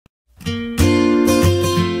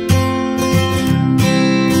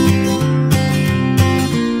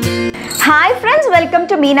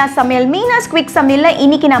மீனா சமையல். மீனாஸ் குவிக் சமையல்ல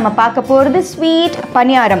இன்னைக்கு நாம பார்க்க போறது ஸ்வீட்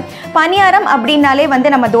பனியாரம். பனியாரம் அப்படின்னாலே வந்து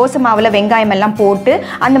நம்ம தோசை மாவுல வெங்காயம் எல்லாம் போட்டு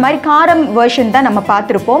அந்த மாதிரி காரம் வெர்ஷன் தான் நம்ம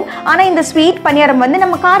பார்த்துருப்போம். ஆனா இந்த ஸ்வீட் பனியாரம் வந்து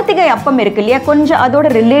நம்ம கார்த்திகை அப்பம் இருக்கு இல்லையா, கொஞ்சம் அதோட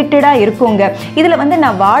ரிலேட்டடா இருக்குங்க. இதுல வந்து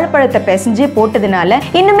நான் வாழைப்பழத்தை பிசைஞ்சு போட்டதுனால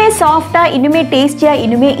இன்னுமே சாஃப்டா, இன்னுமே டேஸ்டியா,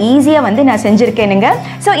 இன்னுமே ஈஸியா வந்து நான் செஞ்சிருக்கேனுங்க.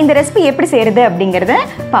 ஸோ இந்த ரெசிபி எப்படி செய்யறது அப்படிங்கிறத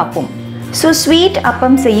பார்ப்போம். ஸோ ஸ்வீட்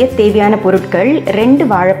அப்பம் செய்ய தேவையான பொருட்கள் 2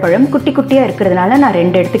 வாழைப்பழம். குட்டி குட்டியாக இருக்கிறதுனால நான்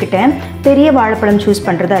 2 எடுத்துக்கிட்டேன். பெரிய வாழைப்பழம் சூஸ்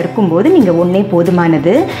பண்ணுறதா இருக்கும்போது நீங்கள் 1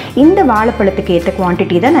 போதுமானது. இந்த வாழைப்பழத்துக்கு ஏற்ற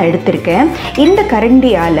குவான்டிட்டி தான் நான் எடுத்திருக்கேன். இந்த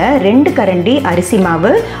கரண்டியால் 2 கரண்டி அரிசி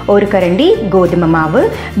மாவு, 1 கரண்டி கோதுமை மாவு,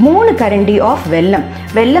 3 கரண்டி ஆஃப் வெல்லம்.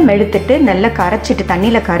 வெல்லம் எடுத்துட்டு நல்லா கரைச்சிட்டு,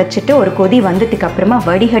 தண்ணியில் கரைச்சிட்டு ஒரு கொதி வந்ததுக்கு அப்புறமா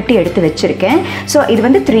வடிகட்டி எடுத்து வச்சுருக்கேன். ஸோ இது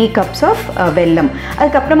வந்து 3 கப்ஸ் ஆஃப் வெல்லம்.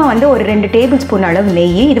 அதுக்கப்புறமா வந்து ஒரு 2 டேபிள் ஸ்பூன் அளவு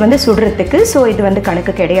நெய். இது வந்து சுடுறது. ஸோ இது வந்து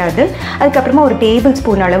கணக்கு கிடையாது. அதுக்கப்புறமா ஒரு டேபிள்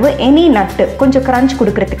ஸ்பூன் அளவு எனி நட்டு கொஞ்சம் கிரன்ச்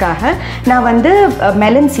கொடுக்கறதுக்காக நான் வந்து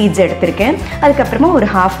மெலன் சீட்ஸ் எடுத்திருக்கேன். அதுக்கப்புறமா ஒரு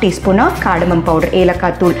 1/2 டீஸ்பூன் ஆஃப் கார்டமம் பவுடர்,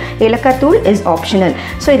 ஏலக்காய் தூள். ஏலக்காய் தூள் இஸ் ஆப்ஷனல்.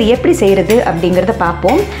 ஸோ இது எப்படி செய்கிறது அப்படிங்கிறத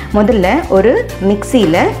பார்ப்போம். முதல்ல ஒரு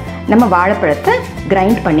மிக்சியில் நம்ம வாழைப்பழத்தை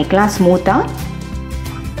கிரைண்ட் பண்ணிக்கலாம் ஸ்மூத்தாக.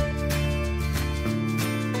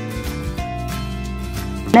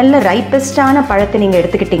 நல்ல ரைப்பஸ்டான பழத்தை நீங்கள்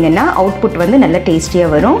எடுத்துக்கிட்டிங்கன்னா அவுட்புட் வந்து நல்ல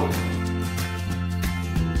டேஸ்டியாக வரும்.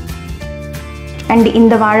 அண்ட்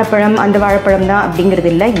இந்த வாழைப்பழம் அந்த வாழைப்பழம் தான் அப்படிங்கிறது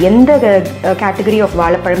இல்லை, எந்த கேட்டகரி ஆஃப்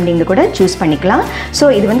வாழைப்பழம் நீங்கள் கூட சூஸ் பண்ணிக்கலாம். ஸோ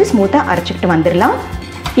இது வந்து ஸ்மூத்தாக அரைச்சிக்கிட்டு வந்துடலாம்.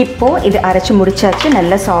 இப்போது இது அரைச்சி முடிச்சாச்சு.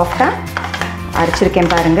 நல்லா சாஃப்டாக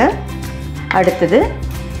அரைச்சிருக்கேன் பாருங்கள். அடுத்தது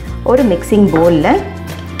ஒரு மிக்சிங் பவுலில்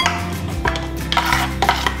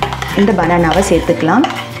இந்த பனானாவை சேர்த்துக்கலாம்.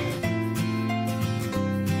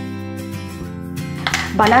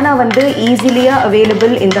 பனானா வந்து ஈஸிலியாக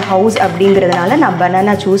அவைலபிள் இந்த ஹவுஸ் அப்படிங்கிறதுனால நான்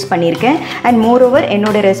பனானா சூஸ் பண்ணியிருக்கேன். அண்ட் மோரோவர்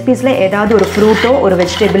என்னோட ரெசிபீஸில் ஏதாவது ஒரு ஃப்ரூட்டோ ஒரு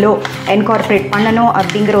வெஜிடபிளோ என்கார்பரேட் பண்ணணும்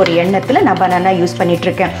அப்படிங்கிற ஒரு எண்ணத்தில் நான் பனானா யூஸ்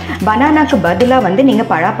பண்ணிகிட்ருக்கேன். பனானாக்கு பதிலாக வந்து நீங்கள்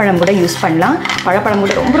பழப்பழம் கூட யூஸ் பண்ணலாம். பழப்பழம்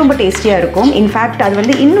கூட ரொம்ப ரொம்ப டேஸ்டியாக இருக்கும். இன்ஃபேக்ட் அது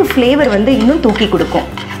வந்து இன்னும் ஃப்ளேவர் வந்து இன்னும் தூக்கி கொடுக்கும்.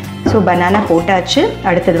 ஸோ பனானா போட்டாச்சு.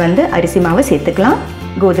 அடுத்தது வந்து அரிசி மாவு சேர்த்துக்கலாம்,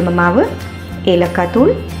 கோதுமை மாவு, ஏலக்காய்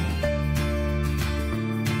தூள்,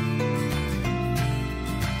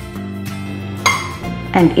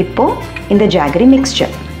 அண்ட் இப்போது இந்த ஜாகரி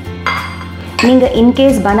மிக்ஸ்சர். நீங்கள்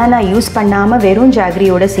இன்கேஸ் பனானா யூஸ் பண்ணாமல் வெறும்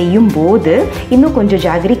ஜாகரியோடு செய்யும்போது இன்னும் கொஞ்சம்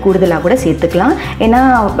ஜாகரி கூடுதலாக கூட சேர்த்துக்கலாம். ஏன்னா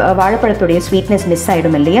வாழைப்பழத்துடைய ஸ்வீட்னஸ் மிஸ்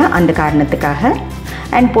ஆகிடும் இல்லையா, அந்த காரணத்துக்காக.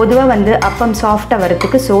 அண்ட் பொதுவாக வந்து அப்பம் சாஃப்டாக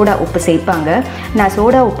வரத்துக்கு சோடா உப்பு சேர்ப்பாங்க. நான்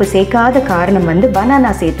சோடா உப்பு சேர்க்காத காரணம் வந்து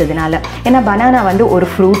பனானா சேர்த்ததுனால. ஏன்னா பனானா வந்து ஒரு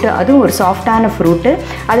ஃப்ரூட்டு, அதுவும் ஒரு சாஃப்டான ஃப்ரூட்டு.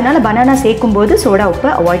 அதனால பனானா சேர்க்கும்போது சோடா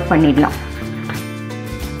உப்பை அவாய்ட் பண்ணிடலாம்.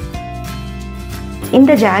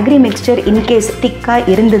 இந்த ஜாகரி மிக்ஸ்சர் இன்கேஸ்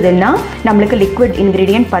திக்காக இருந்ததுன்னா நம்மளுக்கு லிக்விட்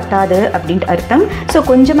இன்க்ரீடியன்ட் பத்தாது அப்படின்ட்டு அர்த்தம். ஸோ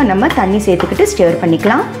கொஞ்சமாக நம்ம தண்ணி சேர்த்துக்கிட்டு ஸ்டிர்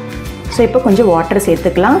பண்ணிக்கலாம். ஸோ இப்போ கொஞ்சம் வாட்டர்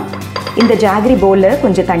சேர்த்துக்கலாம். இந்த ஜாகரி பவுலில்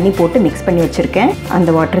கொஞ்சம் தண்ணி போட்டு மிக்ஸ் பண்ணி வச்சுருக்கேன். அந்த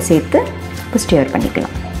வாட்டர் சேர்த்து இப்போ ஸ்டிர்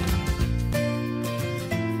பண்ணிக்கலாம்.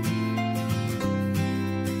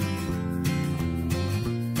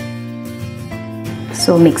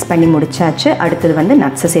 ஸோ மிக்ஸ் பண்ணி முடிச்சாச்சு. அடுத்தது வந்து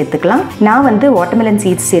நட்ஸை சேர்த்துக்கலாம். நான் வந்து வாட்டர்மெலன்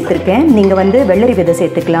சீட்ஸ் சேர்த்துருக்கேன். நீங்கள் வந்து வெள்ளரி விதை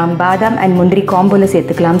சேர்த்துக்கலாம், பாதாம் அண்ட் முந்திரி காம்போவில்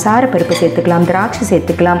சேர்த்துக்கலாம், சாரப்பருப்பு சேர்த்துக்கலாம், திராட்சை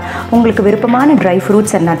சேர்த்துக்கலாம். உங்களுக்கு விருப்பமான ட்ரை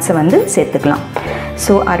ஃப்ரூட்ஸ் அண்ட் நட்ஸை வந்து சேர்த்துக்கலாம்.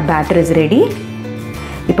 So our batter is ready.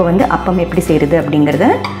 இப்போ வந்து அப்பம் எப்படி செய்கிறது அப்படிங்கிறத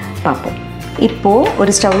பார்ப்போம். இப்போது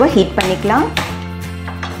ஒரு ஸ்டவ்வை ஹீட் பண்ணிக்கலாம்.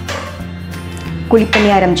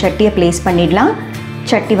 குழிப்பணியாரம் சட்டியை ப்ளேஸ் பண்ணிடலாம்.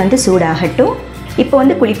 சட்டி வந்து சூடாகட்டும். இப்போ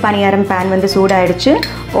வந்து குழிப்பணியாரம் பேன் வந்து சூடாயிடுச்சு.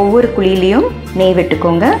 ஒவ்வொரு குழியிலையும் நெய்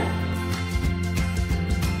விட்டுக்கோங்க.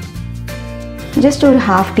 ஜஸ்ட் ஒரு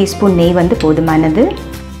 1/2 டீஸ்பூன் நெய் வந்து போதுமானது.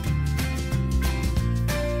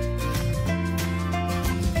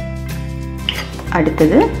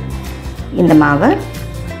 அடுத்தது இந்த மாவை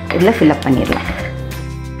இதில் ஃபில்அப் பண்ணிடலாம்.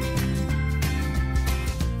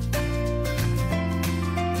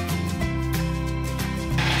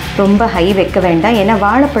 ரொம்ப ஹை வைக்க வேண்டாம். ஏன்னா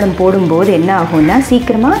வாழைப்பழம் போடும்போது என்ன ஆகும்னா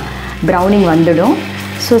சீக்கிரமாக ப்ரௌனிங் வந்துடும்.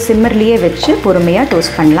 ஸோ சிம்மர்லேயே வச்சு பொறுமையாக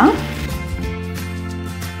டோஸ்ட் பண்ணலாம்.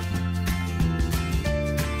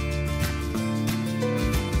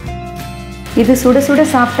 இது சுட சுட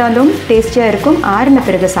சாப்பிட்டாலும் டேஸ்டியாக இருக்கும், ஆறின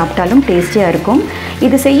பிறகு சாப்பிட்டாலும் டேஸ்டியாக இருக்கும்.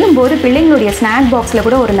 இது செய்யும்போது பிள்ளைங்களுடைய ஸ்நாக் பாக்ஸில்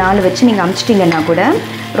கூட ஒரு 4 வச்சு நீங்கள் அமுச்சிட்டிங்கன்னா கூட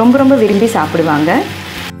ரொம்ப ரொம்ப விரும்பி சாப்பிடுவாங்க.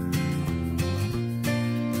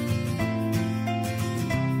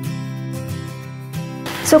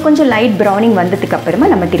 ஸோ கொஞ்சம் லைட் ப்ரௌனிங் வந்ததுக்கு அப்புறமா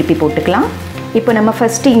நம்ம திருப்பி போட்டுக்கலாம். இப்போ நம்ம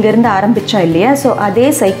ஃபஸ்ட்டு இங்கேருந்து ஆரம்பித்தோம் இல்லையா, ஸோ அதே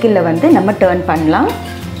சைக்கிளில் வந்து நம்ம டர்ன் பண்ணலாம்.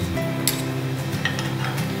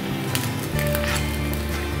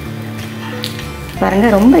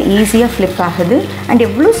 பாருங்கள், ரொம்ப ஈஸியாக ஃப்ளிப் ஆகுது. அண்ட்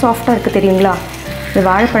எவ்வளோ சாஃப்டாக இருக்குது தெரியுங்களா? இந்த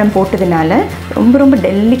வாழைப்பழம் போட்டதுனால ரொம்ப ரொம்ப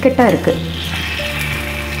டெலிகேட்டாக இருக்குது.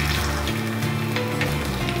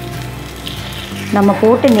 நம்ம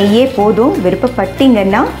போட்ட நெய்யே போதும்.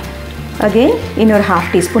 விருப்பப்பட்டீங்கன்னா அகெயின் இன்னொரு 1/2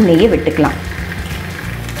 டீஸ்பூன் நெய்யை விட்டுக்கலாம்.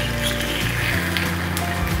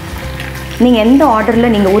 நீங்கள் எந்த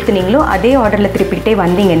ஆர்டரில் நீங்கள் ஊற்றுனீங்களோ அதே ஆர்டரில் திருப்பிக்கிட்டே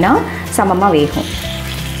வந்தீங்கன்னா சமமாக வேகும்.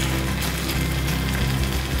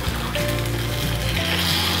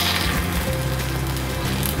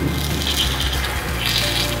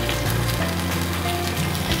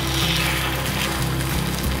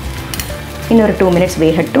 இன்னொரு 2 மினிட்ஸ்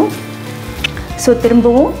வேகட்டும். ஸோ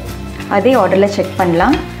திரும்பவும் அதே ஆர்டரில் செக்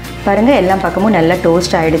பண்ணலாம். பாருங்கள், எல்லா பக்கமும் நல்லா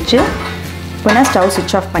டோஸ்ட் ஆகிடுச்சு. இப்போ நான் ஸ்டவ்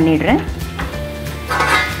சுவிட்ச் ஆஃப் பண்ணிடுறேன்.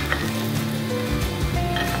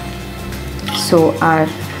 So our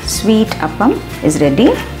sweet appam is ready.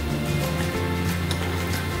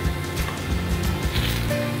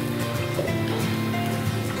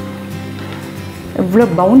 எவ்வளோ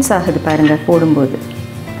பவுன்ஸ் ஆகுது பாருங்கள் போடும்போது.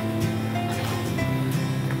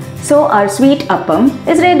 So our sweet appam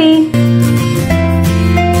is ready.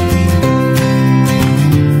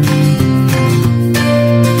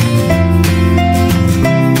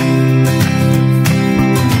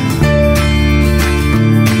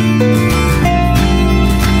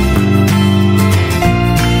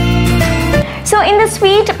 இந்த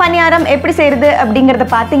ஸ்வீட் பணியாரம் எப்படி செய்கிறது அப்படிங்கிறத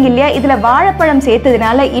பார்த்தீங்க இல்லையா? இதில் வாழைப்பழம்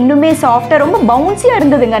சேர்த்ததுனால இன்னுமே சாஃப்டாக ரொம்ப பவுன்ஸியாக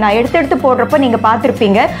இருந்ததுங்க. நான் எடுத்து போடுறப்ப நீங்கள்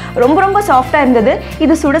பார்த்துருப்பீங்க, ரொம்ப ரொம்ப சாஃப்டாக இருந்தது.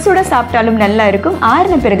 இது சுட சுட சாப்பிட்டாலும் நல்லா இருக்கும்,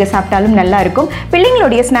 ஆறின பிறகு சாப்பிட்டாலும் நல்லா இருக்கும்.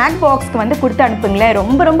 பிள்ளைங்களுடைய ஸ்நாக் பாக்ஸ்க்கு வந்து கொடுத்து அனுப்புங்களேன்,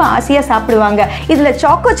 ரொம்ப ரொம்ப ஆசையாக சாப்பிடுவாங்க. இதில்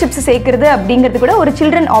சாக்கோ சிப்ஸ் சேர்க்குறது அப்படிங்கிறது கூட ஒரு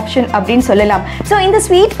சில்ட்ரன் ஆப்ஷன் அப்படின்னு சொல்லலாம். ஸோ இந்த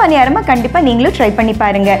ஸ்வீட் பணியாரமாக கண்டிப்பாக நீங்களும் ட்ரை பண்ணி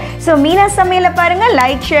பாருங்கள். ஸோ மீனா சமையலை பாருங்கள்,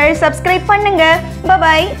 லைக், ஷேர், சப்ஸ்கிரைப் பண்ணுங்கள்.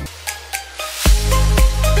 பாய்.